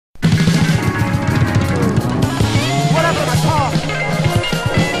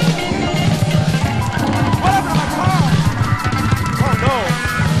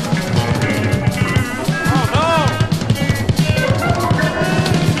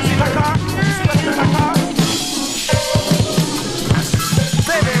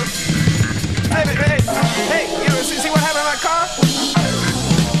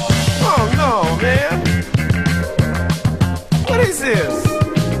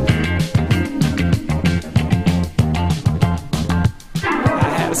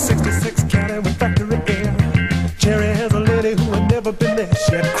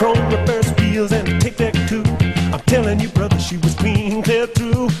She had chrome reverse wheels and a tic-tac too. I'm telling you, brother, she was clean clear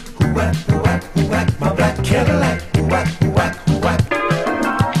through. Who-whack, who-whack, who-whack, my black Cadillac. Who-whack, who-whack, who-whack.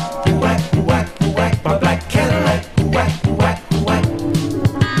 Who-whack, who-whack, who-whack, my black Cadillac. Who-whack, who-whack, who-whack.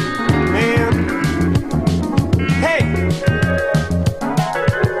 Man. Hey.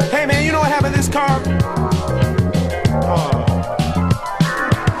 Hey, man, you know what happened to this car?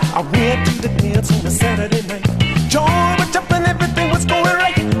 I went to the dance on a Saturday night. Joy was jumping, everything was going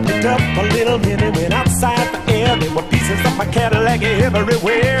right. Picked up a little minute, went outside the air. There were pieces of my Cadillac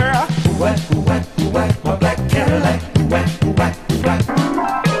everywhere. Who-whack, who-whack, who-whack, my black Cadillac. Who-whack, who-whack, who-whack.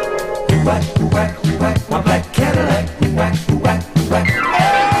 Who-whack, who-whack, who-whack, my black Cadillac. Who-whack, who-whack, who-whack. Oh,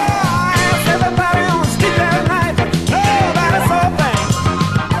 I asked everybody on the street that night, but nobody saw a thing.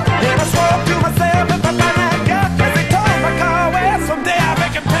 Then I swore to myself, if I find that guy, as they told my car, well, someday I'll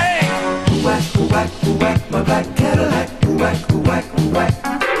make him pay. Who-whack, who-whack, who-whack, my black Cadillac. Who-whack, who-whack, who-whack.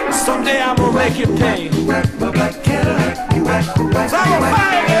 Someday I'm gonna make you pay. Who-whack, my black Cadillac. Who-whack, who-whack, so I'm gonna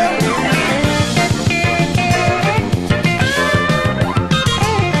find you.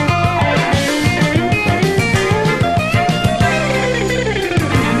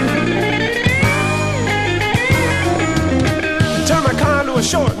 Turn my car into a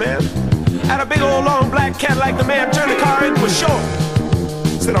short, man. Had a big old long black Cadillac. The man turned the car into a short.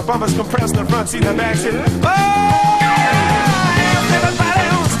 Said our bumpers compressed in the front seat and the back seat. Oh, I asked everybody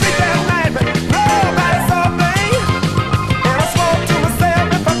on the street that night, but nobody saw a thing. And I swore to myself,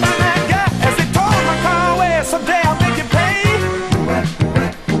 if I find that guy, as they tore my car away, someday I'll make you pay. Who-whack,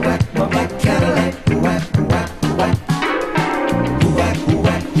 who-whack, who-whack, my black Cadillac. Who-whack, who-whack, who-whack. Who-whack,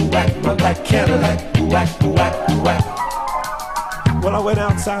 who-whack, who-whack, my black Cadillac. Who-whack, who-whack, who-whack. Well, I went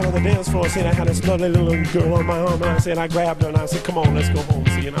outside on the dance floor, and I had this lovely little girl on my arm, and I grabbed her, and I said, come on, let's go home.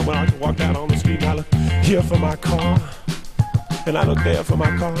 See, and I went out and walked out on the street, and I looked here for my car, and I looked there for my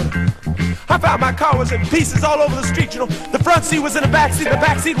car. I found my car was in pieces all over the street, you know. The front seat was in the back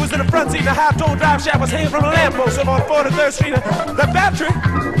seat was in the front seat, and the half-tone drive shaft was hanging from a lamppost on 43rd Street. The battery,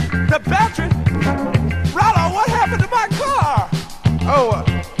 Rollo, what happened to my car? Oh,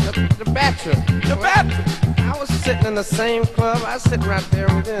 the battery. The battery. I was sitting in the same club. I was sitting right there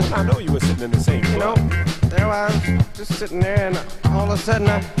with him. I know you were sitting in the same club. You know, there I was just sitting there, and all of a sudden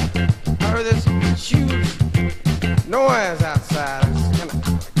I heard this huge noise outside. It's kind of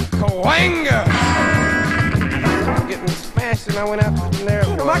coanga. I was getting smashed, and I went out from there.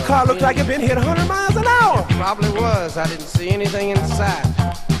 My car looked like it had been hit 100 miles an hour. It probably was. I didn't see anything inside.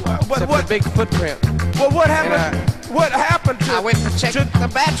 Except what? a big footprint. Well, what happened? What happened to? I went to check the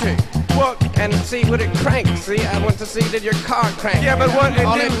battery. Well, and see would it crank. See, I went to see did your car crank. Yeah, but what?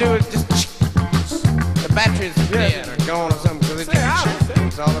 All it do is just the battery's dead or gone or something. Because it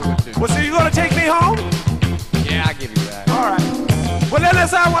that's all it would do. Well, so you gonna take me home? Yeah, I'll give you that. All right. Well, then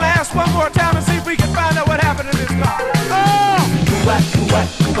I want to ask one more time and see if we can find out what happened to this car. Oh! Who-whack, who-whack,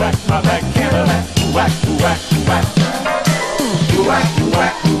 who-whack, my black Cadillac. Who-whack,